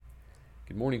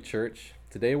Good morning, church.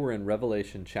 Today we're in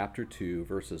Revelation chapter 2,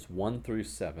 verses 1 through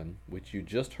 7, which you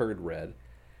just heard read,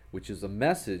 which is a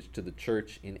message to the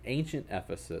church in ancient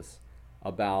Ephesus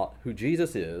about who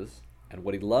Jesus is and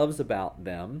what he loves about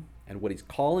them and what he's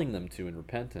calling them to in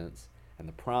repentance and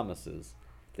the promises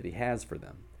that he has for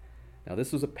them. Now,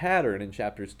 this was a pattern in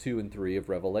chapters 2 and 3 of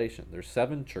Revelation. There's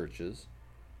 7 churches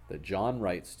that John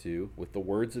writes to with the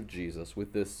words of Jesus,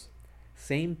 with this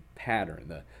same pattern,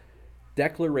 the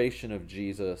declaration of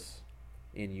Jesus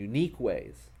in unique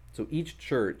ways. So each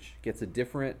church gets a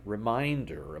different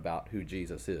reminder about who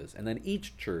Jesus is. And then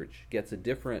each church gets a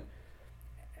different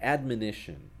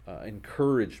admonition,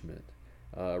 encouragement,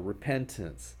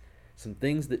 repentance, some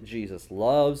things that Jesus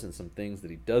loves and some things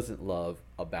that he doesn't love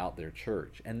about their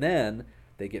church. And then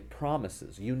they get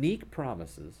promises, unique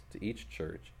promises to each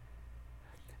church.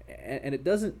 And it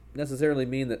doesn't necessarily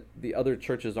mean that the other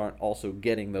churches aren't also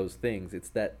getting those things. It's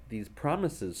that these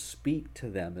promises speak to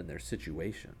them in their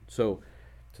situation. So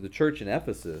to the church in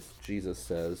Ephesus, Jesus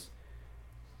says,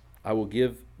 I will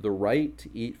give the right to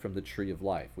eat from the tree of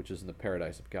life, which is in the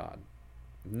paradise of God.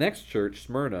 Next church,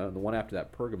 Smyrna, and the one after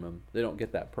that, Pergamum, they don't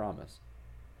get that promise.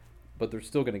 But they're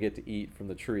still going to get to eat from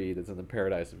the tree that's in the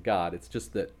paradise of God. It's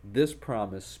just that this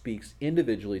promise speaks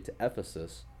individually to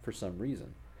Ephesus for some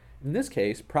reason. In this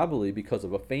case, probably because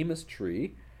of a famous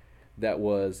tree that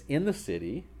was in the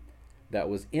city, that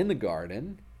was in the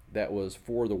garden, that was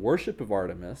for the worship of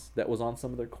Artemis, that was on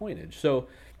some of their coinage. So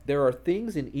there are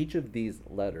things in each of these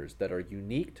letters that are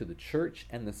unique to the church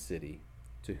and the city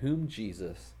to whom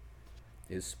Jesus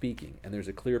is speaking. And there's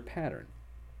a clear pattern.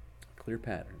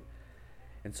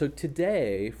 And so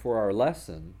today, for our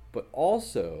lesson, but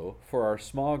also for our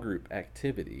small group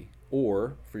activity,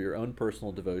 or for your own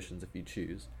personal devotions if you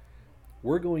choose,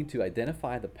 we're going to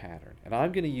identify the pattern. And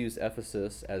I'm going to use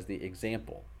Ephesus as the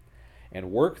example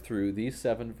and work through these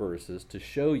 7 verses to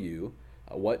show you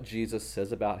what Jesus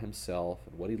says about himself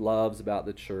and what he loves about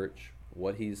the church,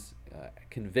 what he's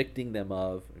convicting them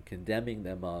of, condemning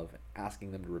them of,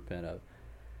 asking them to repent of,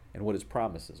 and what his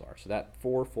promises are. So that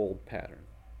fourfold pattern.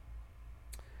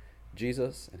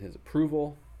 Jesus and his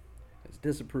approval, his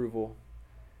disapproval,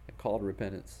 and call to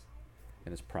repentance,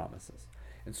 and his promises.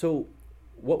 And so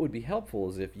what would be helpful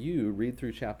is if you read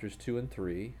through chapters 2 and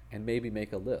 3 and maybe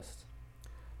make a list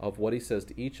of what he says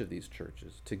to each of these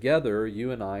churches. Together,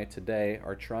 you and I today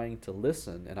are trying to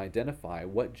listen and identify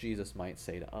what Jesus might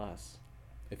say to us.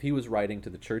 If he was writing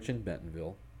to the church in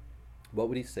Bentonville, what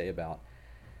would he say about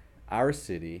our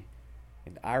city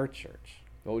and our church?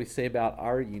 What would he say about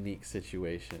our unique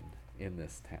situation in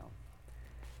this town?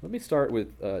 Let me start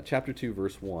with chapter 2,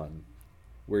 verse 1,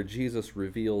 where Jesus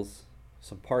reveals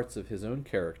some parts of his own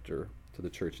character to the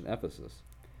church in Ephesus.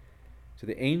 To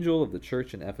the angel of the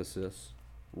church in Ephesus,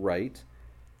 write,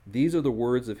 these are the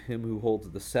words of him who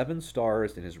holds the 7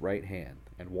 stars in his right hand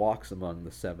and walks among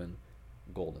the 7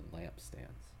 golden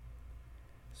lampstands.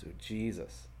 So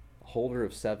Jesus, the holder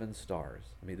of 7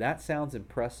 stars. I mean, that sounds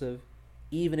impressive,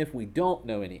 even if we don't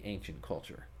know any ancient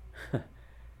culture.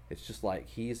 It's just like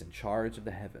he's in charge of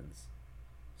the heavens.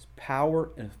 His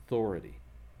power and authority.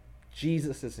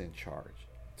 Jesus is in charge.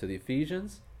 To the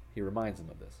Ephesians, he reminds them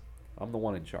of this. I'm the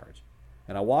one in charge.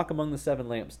 And I walk among the 7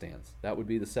 lampstands. That would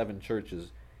be the 7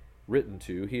 churches written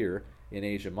to here in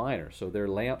Asia Minor. So their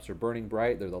lamps are burning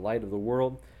bright. They're the light of the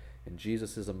world. And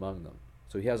Jesus is among them.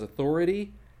 So he has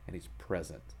authority and he's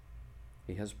present.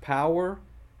 He has power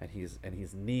and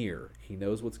he's near. He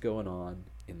knows what's going on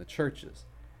in the churches.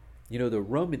 You know, the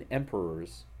Roman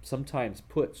emperors sometimes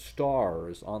put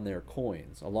stars on their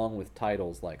coins, along with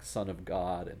titles like Son of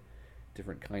God and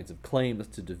different kinds of claims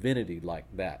to divinity like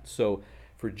that. So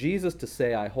for Jesus to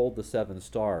say, I hold the 7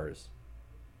 stars,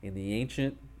 in the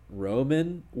ancient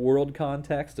Roman world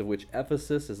context, of which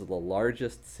Ephesus is the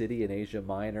largest city in Asia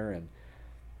Minor, and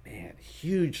man,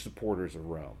 huge supporters of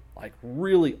Rome, like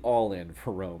really all in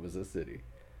for Rome as a city.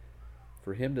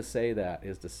 For him to say that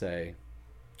is to say,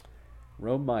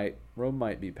 Rome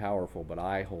might be powerful, but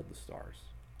I hold the stars.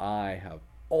 I have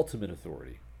ultimate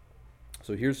authority.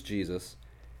 So here's Jesus,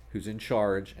 who's in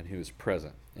charge and who is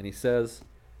present. And he says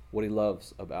what he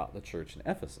loves about the church in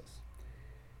Ephesus.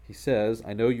 He says,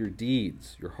 I know your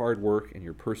deeds, your hard work, and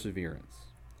your perseverance.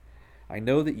 I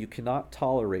know that you cannot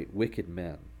tolerate wicked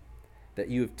men, that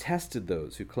you have tested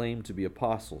those who claim to be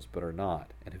apostles but are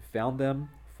not, and have found them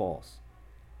false.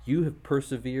 You have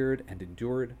persevered and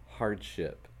endured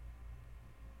hardship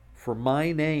for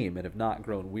my name and have not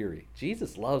grown weary.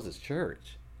 Jesus loves his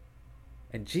church.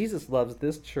 And Jesus loves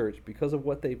this church because of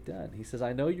what they've done. He says,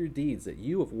 I know your deeds, that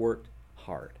you have worked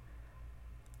hard.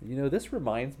 You know, this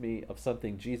reminds me of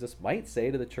something Jesus might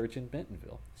say to the church in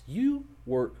Bentonville. You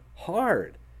work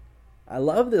hard. I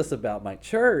love this about my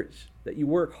church, that you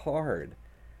work hard.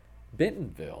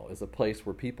 Bentonville is a place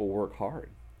where people work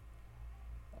hard.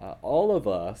 All of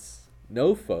us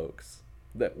know folks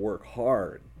that work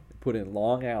hard, put in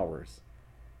long hours.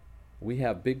 We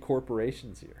have big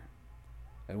corporations here,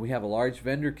 and we have a large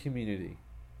vendor community.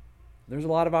 There's a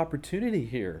lot of opportunity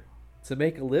here to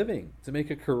make a living, to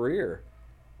make a career,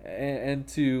 and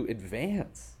to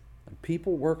advance. And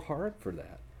people work hard for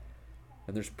that.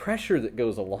 And there's pressure that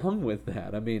goes along with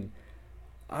that. I mean,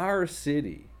 our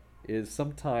city is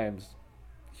sometimes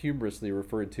humorously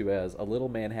referred to as a little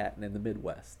Manhattan in the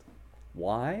Midwest.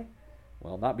 Why?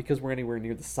 Well, not because we're anywhere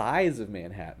near the size of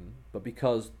Manhattan, but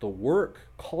because the work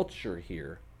culture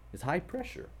here is high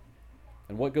pressure.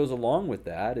 And what goes along with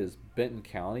that is Benton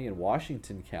County and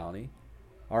Washington County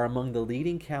are among the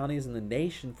leading counties in the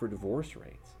nation for divorce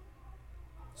rates.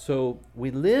 So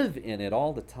we live in it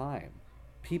all the time.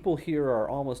 People here are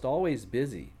almost always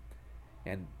busy,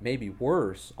 and maybe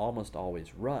worse, almost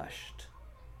always rushed.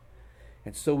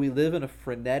 And so we live in a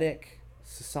frenetic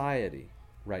society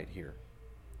right here.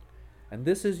 And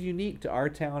this is unique to our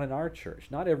town and our church.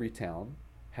 Not every town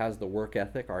has the work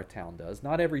ethic our town does.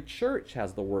 Not every church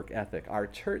has the work ethic our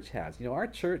church has. You know, our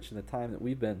church, in the time that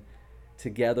we've been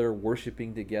together,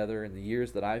 worshiping together, in the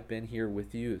years that I've been here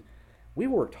with you, we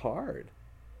worked hard.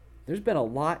 There's been a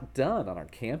lot done on our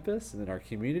campus and in our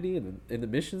community and in the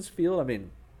missions field. I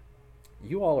mean,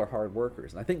 you all are hard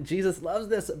workers. And I think Jesus loves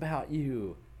this about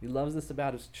you. He loves this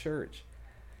about his church.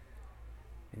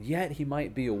 And yet he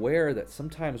might be aware that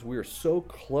sometimes we are so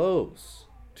close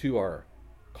to our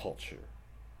culture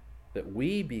that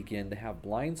we begin to have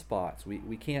blind spots.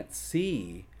 We can't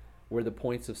see where the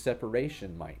points of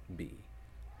separation might be.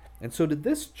 And so to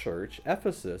this church,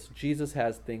 Ephesus, Jesus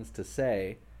has things to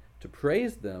say, to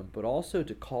praise them, but also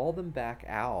to call them back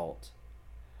out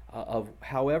of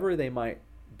however they might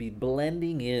be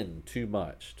blending in too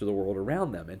much to the world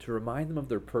around them, and to remind them of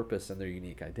their purpose and their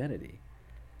unique identity.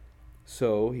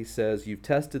 So he says, you've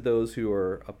tested those who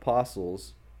are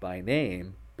apostles by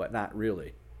name, but not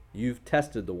really. You've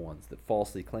tested the ones that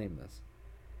falsely claim this,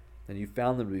 and you've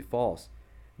found them to be false.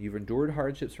 You've endured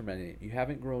hardships for my name. You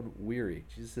haven't grown weary.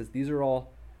 Jesus says these are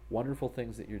all wonderful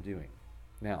things that you're doing.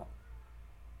 Now,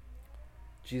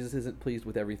 Jesus isn't pleased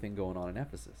with everything going on in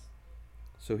Ephesus.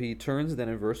 So he turns then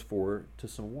in verse 4 to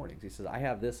some warnings. He says, I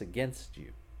have this against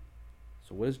you.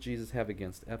 So what does Jesus have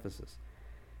against Ephesus?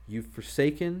 You've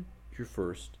forsaken your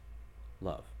first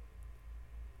love.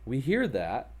 We hear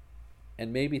that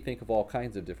and maybe think of all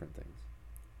kinds of different things.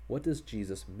 What does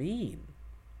Jesus mean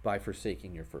by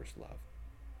forsaking your first love?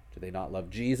 Do they not love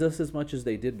Jesus as much as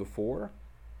they did before?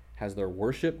 Has their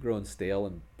worship grown stale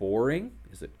and boring?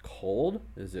 Is it cold?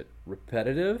 Is it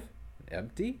repetitive and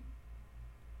empty?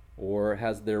 Or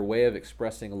has their way of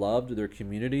expressing love to their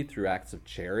community through acts of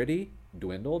charity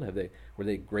dwindled? Were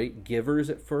they great givers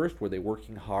at first? Were they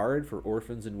working hard for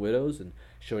orphans and widows and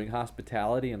showing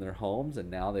hospitality in their homes, and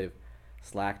now they've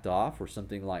slacked off or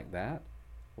something like that?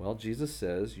 Well, Jesus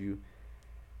says you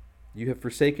have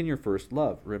forsaken your first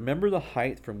love. Remember the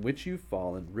height from which you've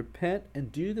fallen. Repent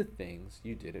and do the things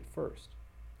you did at first.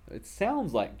 It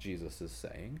sounds like Jesus is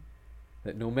saying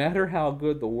that no matter how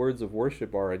good the words of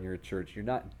worship are in your church, you're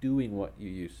not doing what you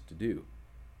used to do.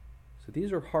 So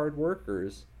these are hard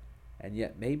workers, and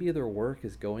yet maybe their work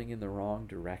is going in the wrong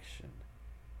direction.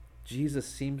 Jesus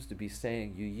seems to be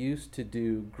saying, you used to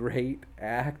do great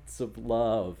acts of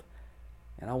love,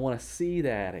 and I want to see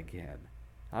that again.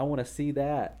 I want to see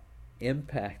that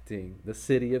impacting the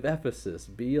city of Ephesus.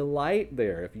 Be a light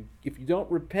there. If you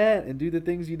don't repent and do the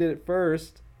things you did at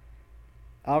first,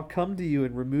 I'll come to you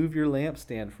and remove your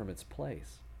lampstand from its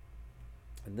place.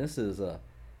 And this is an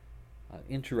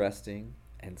interesting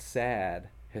and sad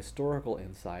historical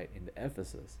insight into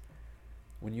Ephesus.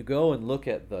 When you go and look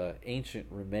at the ancient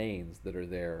remains that are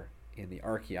there in the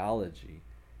archaeology,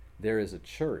 there is a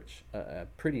church, a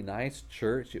pretty nice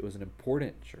church. It was an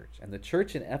important church. And the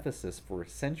church in Ephesus for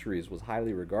centuries was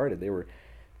highly regarded. They were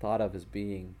thought of as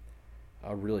being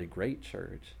a really great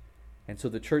church. And so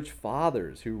the church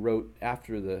fathers who wrote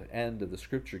after the end of the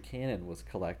scripture canon was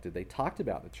collected, they talked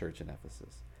about the church in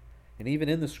Ephesus. And even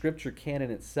in the scripture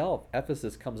canon itself,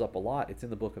 Ephesus comes up a lot. It's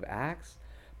in the book of Acts.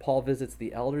 Paul visits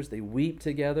the elders. They weep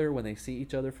together when they see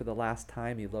each other for the last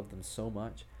time. He loved them so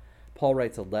much. Paul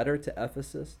writes a letter to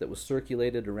Ephesus that was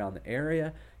circulated around the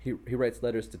area. He writes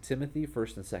letters to Timothy,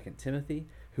 1st and 2nd Timothy,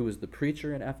 who was the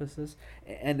preacher in Ephesus.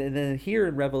 And then here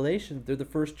in Revelation, they're the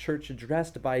first church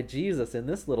addressed by Jesus in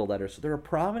this little letter. So they're a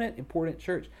prominent, important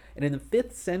church. And in the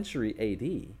 5th century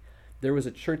AD, there was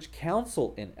a church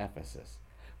council in Ephesus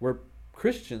where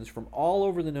Christians from all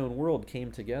over the known world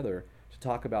came together to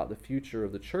talk about the future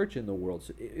of the church in the world.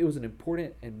 So it was an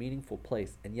important and meaningful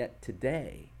place. And yet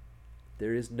today,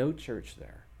 there is no church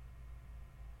there.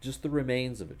 Just the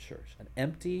remains of a church, an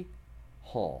empty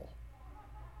hall.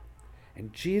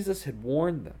 And Jesus had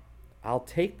warned them, I'll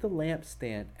take the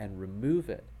lampstand and remove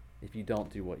it if you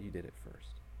don't do what you did at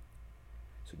first.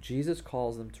 So Jesus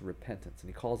calls them to repentance,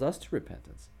 and he calls us to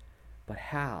repentance. But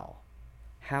how?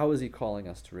 How is he calling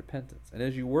us to repentance? And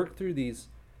as you work through these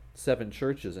 7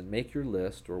 churches and make your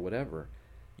list or whatever,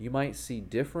 you might see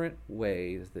different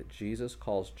ways that Jesus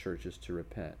calls churches to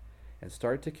repent, and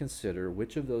start to consider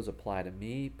which of those apply to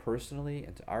me personally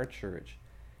and to our church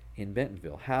in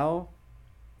Bentonville.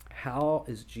 How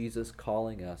is Jesus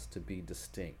calling us to be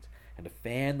distinct and to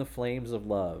fan the flames of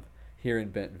love here in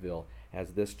Bentonville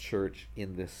as this church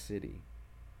in this city?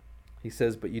 He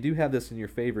says, but you do have this in your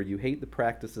favor. You hate the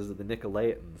practices of the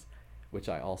Nicolaitans, which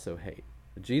I also hate.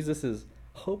 Jesus is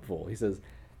hopeful. He says,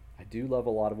 I do love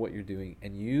a lot of what you're doing,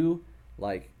 and you,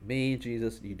 like me,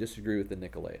 Jesus, you disagree with the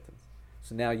Nicolaitans.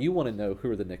 So now you want to know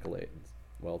who are the Nicolaitans.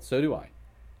 Well, so do I.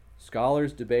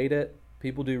 Scholars debate it,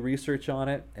 people do research on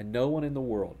it, and no one in the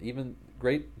world, even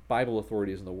great Bible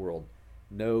authorities in the world,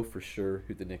 know for sure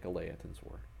who the Nicolaitans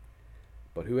were.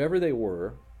 But whoever they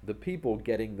were, the people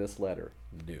getting this letter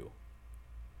knew.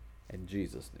 And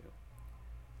Jesus knew.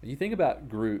 When you think about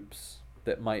groups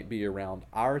that might be around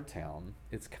our town,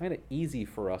 it's kind of easy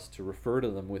for us to refer to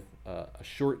them with a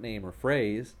short name or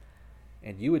phrase,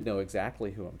 and you would know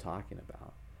exactly who I'm talking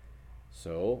about.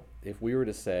 So if we were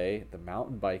to say the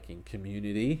mountain biking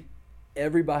community,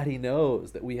 everybody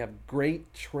knows that we have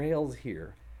great trails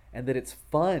here and that it's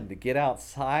fun to get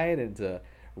outside and to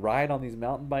ride on these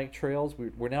mountain bike trails.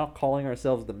 We're now calling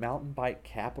ourselves the mountain bike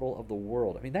capital of the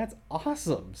world. I mean, that's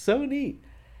awesome. So neat.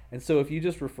 And so if you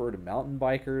just refer to mountain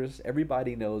bikers,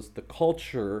 everybody knows the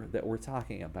culture that we're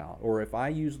talking about. Or if I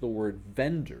use the word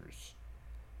vendors,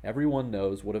 everyone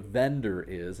knows what a vendor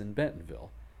is in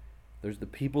Bentonville. There's the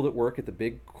people that work at the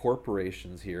big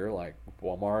corporations here, like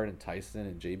Walmart and Tyson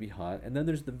and J.B. Hunt. And then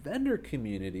there's the vendor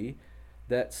community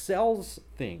that sells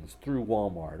things through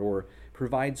Walmart or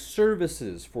provides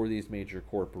services for these major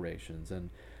corporations. And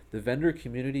the vendor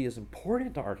community is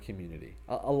important to our community.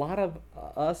 A lot of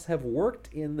us have worked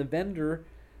in the vendor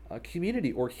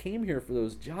community or came here for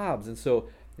those jobs. And so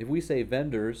if we say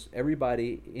vendors,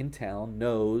 everybody in town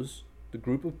knows the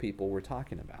group of people we're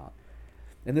talking about.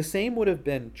 And the same would have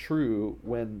been true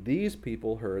when these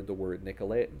people heard the word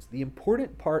Nicolaitans. The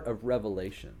important part of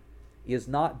Revelation is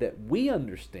not that we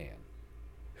understand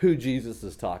who Jesus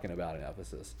is talking about in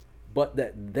Ephesus, but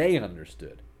that they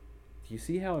understood. Do you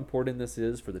see how important this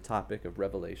is for the topic of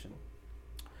Revelation?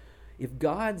 If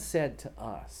God said to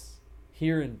us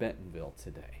here in Bentonville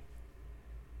today,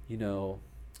 you know,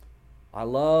 I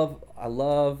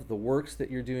love the works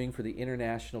that you're doing for the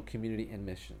international community and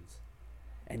missions.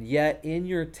 And yet in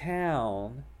your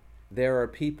town, there are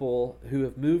people who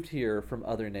have moved here from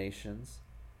other nations.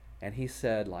 And he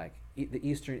said, like, the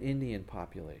Eastern Indian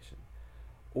population.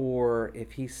 Or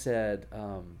if he said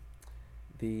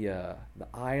the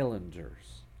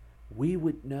islanders, we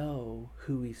would know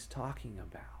who he's talking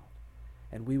about.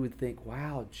 And we would think,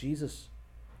 wow, Jesus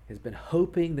has been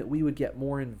hoping that we would get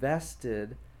more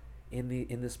invested in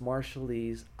this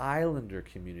Marshallese Islander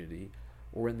community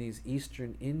or in these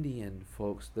Eastern Indian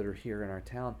folks that are here in our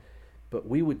town. But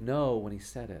we would know when he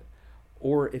said it.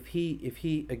 Or if he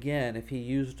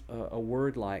used a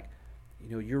word like, you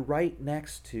know, you're right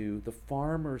next to the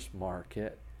farmer's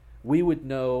market, we would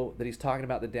know that he's talking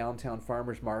about the downtown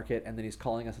farmer's market and that he's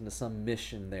calling us into some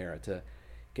mission there to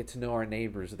get to know our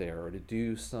neighbors there or to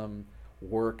do some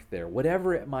work there.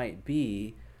 Whatever it might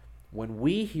be, when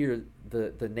we hear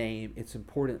the name, it's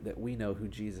important that we know who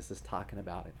Jesus is talking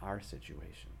about in our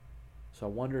situation. So I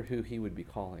wonder who he would be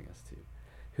calling us to.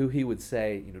 Who he would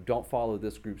say, you know, don't follow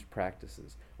this group's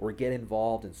practices or get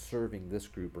involved in serving this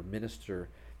group or minister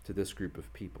to this group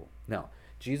of people. Now,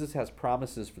 Jesus has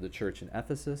promises for the church in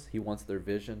Ephesus. He wants their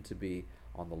vision to be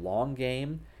on the long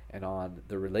game and on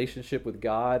the relationship with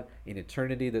God in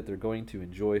eternity that they're going to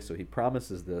enjoy. So he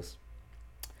promises this.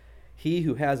 He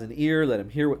who has an ear, let him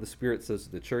hear what the Spirit says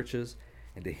to the churches.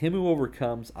 And to him who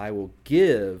overcomes, I will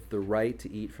give the right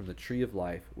to eat from the tree of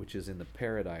life, which is in the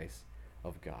paradise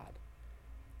of God.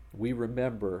 We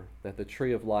remember that the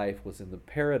tree of life was in the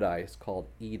paradise called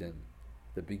Eden,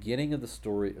 the beginning of the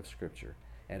story of Scripture.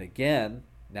 And again,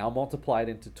 now multiplied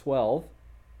into 12,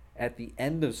 At the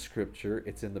end of Scripture,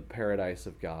 it's in the paradise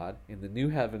of God, in the new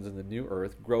heavens and the new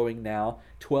earth, growing now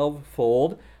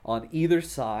 12-fold on either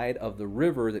side of the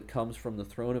river that comes from the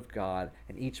throne of God,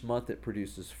 and each month it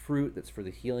produces fruit that's for the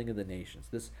healing of the nations.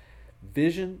 This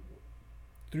vision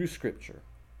through Scripture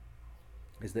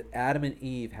is that Adam and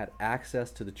Eve had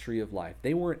access to the tree of life.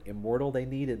 They weren't immortal. They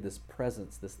needed this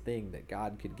presence, this thing that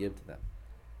God could give to them.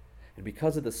 And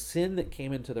because of the sin that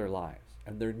came into their lives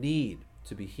and their need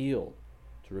to be healed,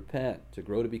 to repent, to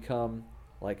grow to become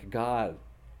like God,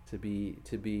 to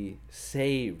be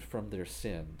saved from their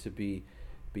sin, to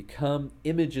become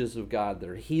images of God that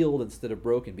are healed instead of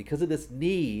broken, because of this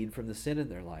need from the sin in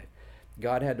their life,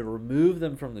 God had to remove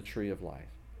them from the tree of life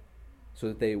so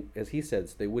that they, as he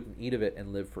says, they wouldn't eat of it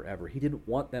and live forever. He didn't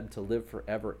want them to live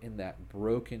forever in that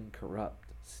broken, corrupt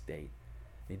state.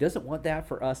 He doesn't want that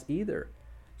for us either.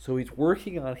 So he's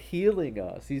working on healing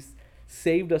us. He's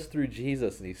saved us through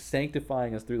Jesus, and he's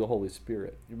sanctifying us through the Holy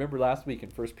Spirit. You remember last week in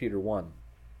 1 Peter 1,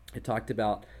 it talked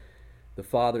about the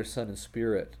Father, Son, and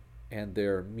Spirit and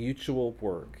their mutual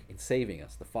work in saving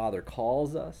us. The Father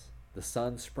calls us, the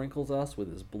Son sprinkles us with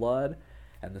his blood,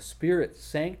 and the Spirit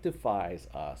sanctifies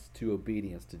us to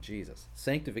obedience to Jesus.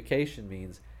 Sanctification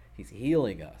means he's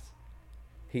healing us.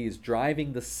 He's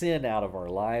driving the sin out of our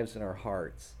lives and our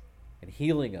hearts and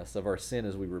healing us of our sin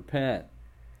as we repent.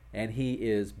 And he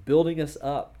is building us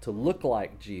up to look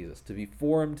like Jesus, to be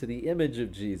formed to the image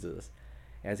of Jesus,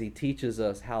 as he teaches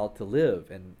us how to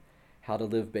live, and how to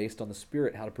live based on the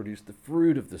Spirit, how to produce the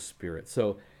fruit of the Spirit.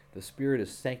 So the Spirit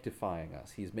is sanctifying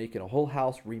us. He's making a whole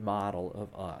house remodel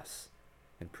of us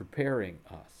and preparing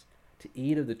us to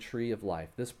eat of the tree of life.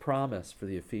 This promise for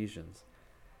the Ephesians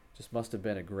just must have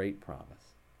been a great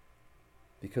promise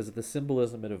because of the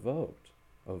symbolism it evoked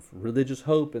of religious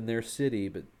hope in their city,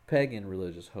 but pagan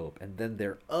religious hope, and then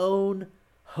their own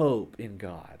hope in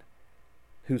God,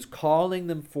 who's calling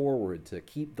them forward to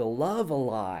keep the love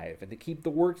alive and to keep the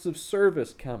works of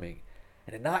service coming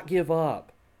and to not give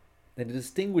up and to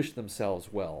distinguish themselves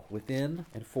well within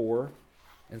and for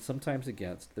and sometimes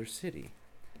against their city.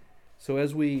 So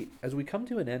as we come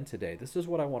to an end today, this is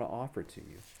what I want to offer to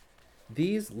you.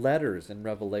 These letters in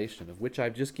Revelation, of which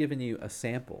I've just given you a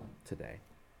sample today,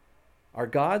 are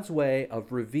God's way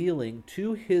of revealing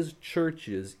to his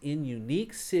churches in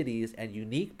unique cities and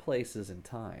unique places and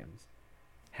times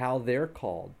how they're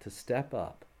called to step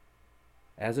up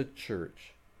as a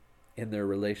church in their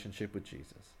relationship with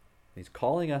Jesus. He's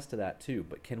calling us to that too,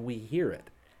 but can we hear it?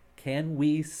 Can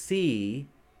we see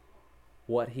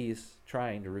what he's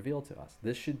trying to reveal to us?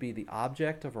 This should be the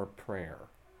object of our prayer.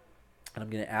 And I'm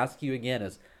going to ask you again,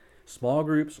 as small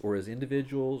groups or as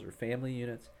individuals or family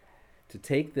units, to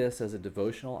take this as a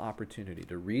devotional opportunity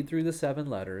to read through the 7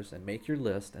 letters and make your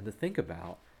list and to think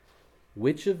about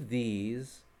which of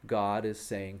these God is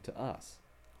saying to us,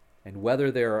 and whether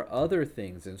there are other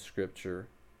things in Scripture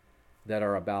that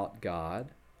are about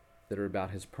God, that are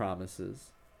about his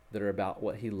promises, that are about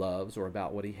what he loves or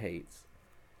about what he hates,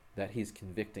 that he's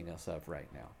convicting us of right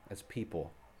now as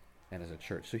people and as a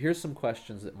church. So here's some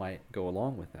questions that might go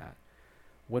along with that.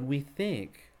 When we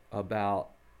think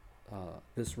about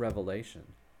this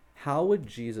revelation, how would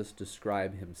Jesus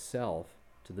describe himself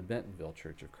to the Bentonville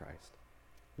Church of Christ?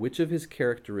 Which of his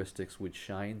characteristics would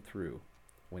shine through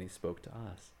when he spoke to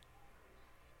us?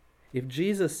 If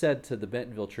Jesus said to the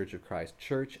Bentonville Church of Christ,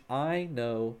 "Church, I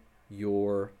know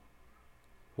your,"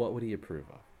 what would he approve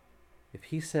of? If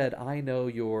he said, "I know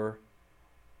your,"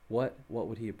 what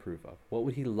would he approve of? What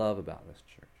would he love about this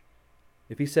church?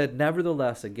 If he said,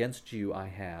 "Nevertheless, against you I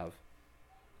have,"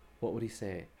 what would he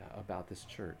say about this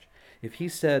church? If he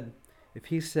said,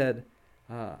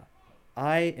 "I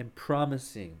am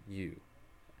promising you,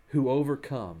 who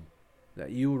overcome,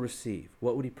 that you will receive,"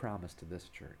 what would he promise to this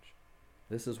church?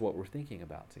 This is what we're thinking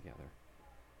about together.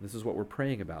 This is what we're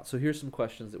praying about. So here's some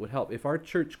questions that would help. If our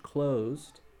church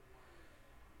closed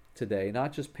today,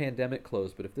 not just pandemic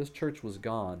closed, but if this church was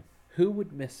gone, who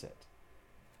would miss it?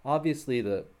 Obviously,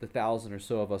 the 1,000 or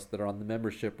so of us that are on the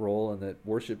membership roll and that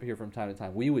worship here from time to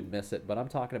time, we would miss it. But I'm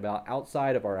talking about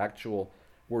outside of our actual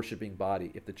worshiping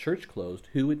body. If the church closed,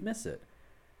 who would miss it?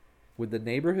 Would the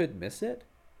neighborhood miss it?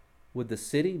 Would the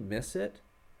city miss it?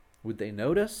 Would they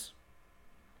notice?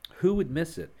 Who would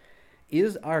miss it?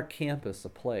 Is our campus a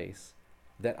place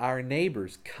that our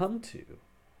neighbors come to?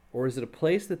 Or is it a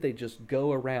place that they just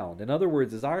go around? In other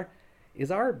words, is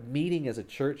our meeting as a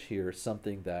church here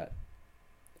something that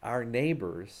our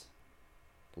neighbors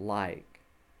like?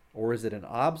 Or is it an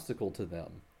obstacle to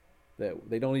them that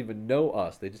they don't even know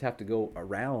us? They just have to go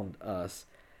around us.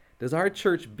 Does our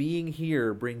church being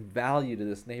here bring value to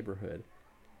this neighborhood?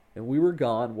 And we were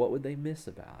gone, what would they miss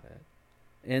about it?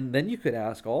 And then you could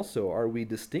ask also, are we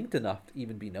distinct enough to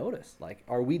even be noticed? Like,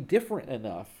 are we different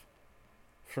enough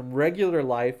from regular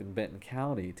life in Benton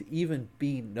County to even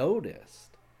be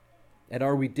noticed? And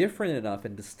are we different enough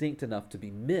and distinct enough to be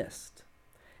missed?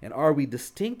 And are we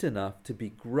distinct enough to be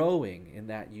growing in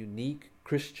that unique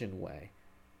Christian way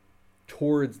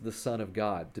towards the Son of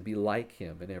God, to be like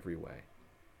him in every way?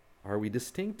 Are we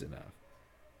distinct enough?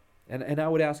 And I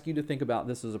would ask you to think about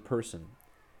this as a person.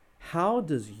 How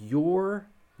does your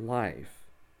life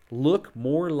look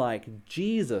more like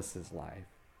Jesus' life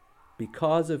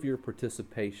because of your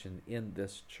participation in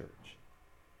this church?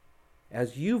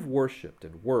 As you've worshiped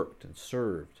and worked and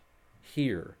served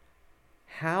here,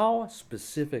 how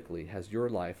specifically has your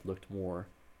life looked more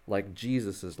like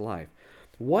Jesus' life?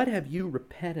 What have you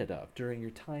repented of during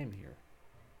your time here?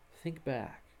 Think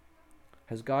back.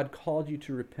 Has God called you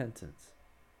to repentance?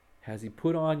 Has he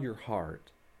put on your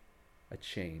heart a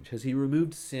change? Has he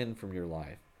removed sin from your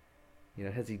life?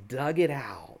 Has he dug it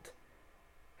out?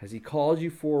 Has he called you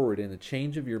forward in the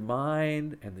change of your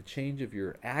mind and the change of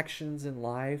your actions in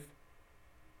life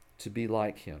to be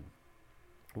like him?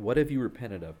 What have you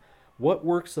repented of? What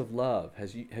works of love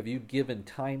have you given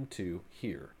time to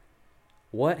here?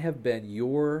 What have been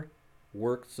your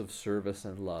works of service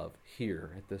and love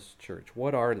here at this church?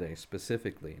 What are they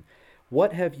specifically?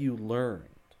 What have you learned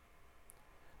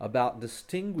about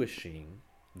distinguishing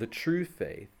the true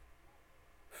faith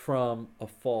from a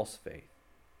false faith?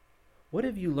 What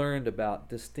have you learned about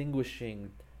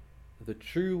distinguishing the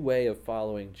true way of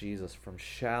following Jesus from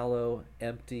shallow,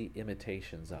 empty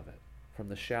imitations of it, from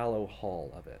the shallow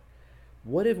hull of it?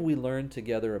 What have we learned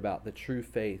together about the true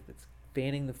faith that's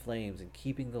fanning the flames and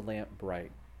keeping the lamp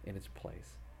bright in its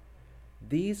place?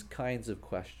 These kinds of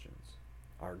questions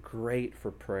are great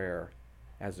for prayer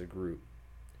as a group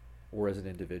or as an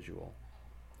individual,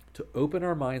 to open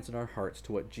our minds and our hearts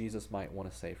to what Jesus might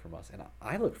want to say from us. And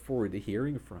I look forward to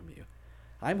hearing from you.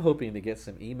 I'm hoping to get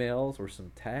some emails or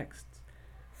some texts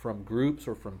from groups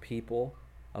or from people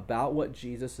about what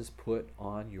Jesus has put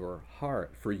on your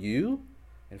heart for you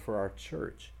and for our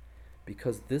church,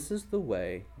 because this is the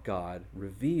way God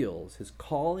reveals his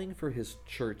calling for his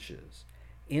churches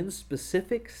in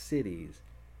specific cities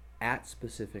at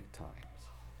specific times,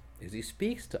 as he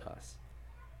speaks to us.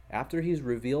 After he's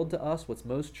revealed to us what's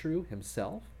most true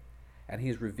himself, and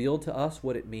he's revealed to us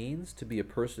what it means to be a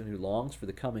person who longs for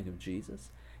the coming of Jesus,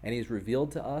 and he's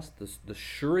revealed to us the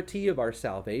surety of our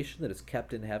salvation that is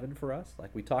kept in heaven for us,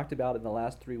 like we talked about in the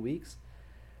last 3 weeks,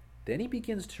 then he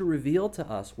begins to reveal to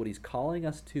us what he's calling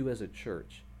us to as a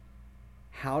church,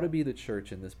 how to be the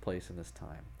church in this place and this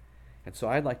time. And so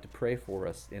I'd like to pray for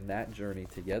us in that journey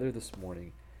together this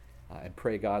morning, and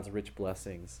pray God's rich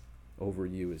blessings over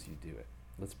you as you do it.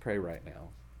 Let's pray right now.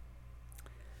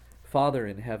 Father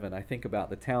in heaven, I think about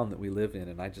the town that we live in,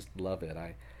 and I just love it.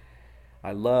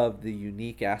 I love the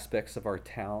unique aspects of our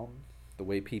town, the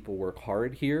way people work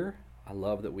hard here. I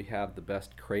love that we have the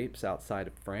best crepes outside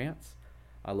of France.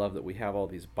 I love that we have all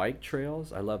these bike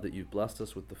trails. I love that you've blessed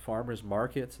us with the farmers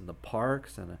markets and the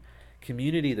parks and a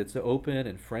community that's open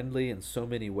and friendly in so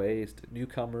many ways to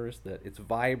newcomers, that it's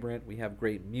vibrant. We have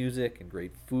great music and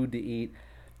great food to eat.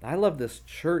 I love this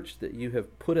church that you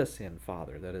have put us in,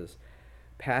 Father, that is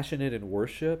passionate in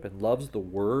worship and loves the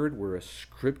Word. We're a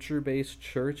Scripture-based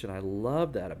church, and I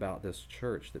love that about this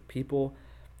church, that people,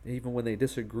 even when they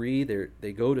disagree,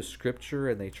 they go to Scripture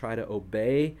and they try to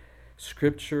obey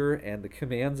Scripture and the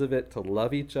commands of it to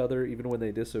love each other, even when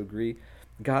they disagree.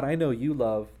 God, I know you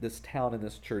love this town and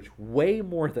this church way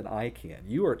more than I can.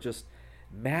 You are just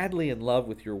madly in love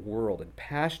with your world and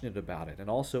passionate about it, and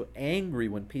also angry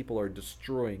when people are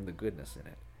destroying the goodness in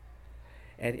it.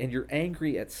 And you're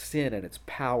angry at sin and its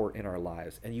power in our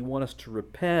lives, and you want us to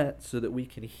repent so that we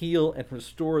can heal and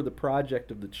restore the project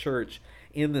of the church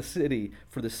in the city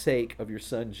for the sake of your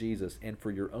Son Jesus and for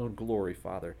your own glory,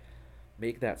 Father.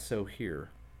 Make that so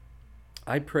here.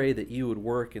 I pray that you would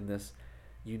work in this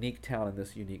unique town and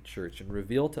this unique church and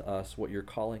reveal to us what you're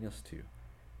calling us to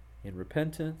in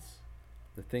repentance,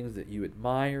 the things that you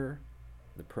admire,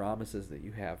 the promises that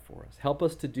you have for us. Help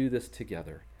us to do this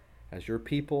together as your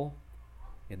people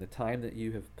in the time that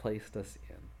you have placed us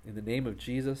in. In the name of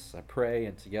Jesus, I pray,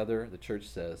 and together the church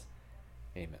says,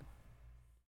 amen.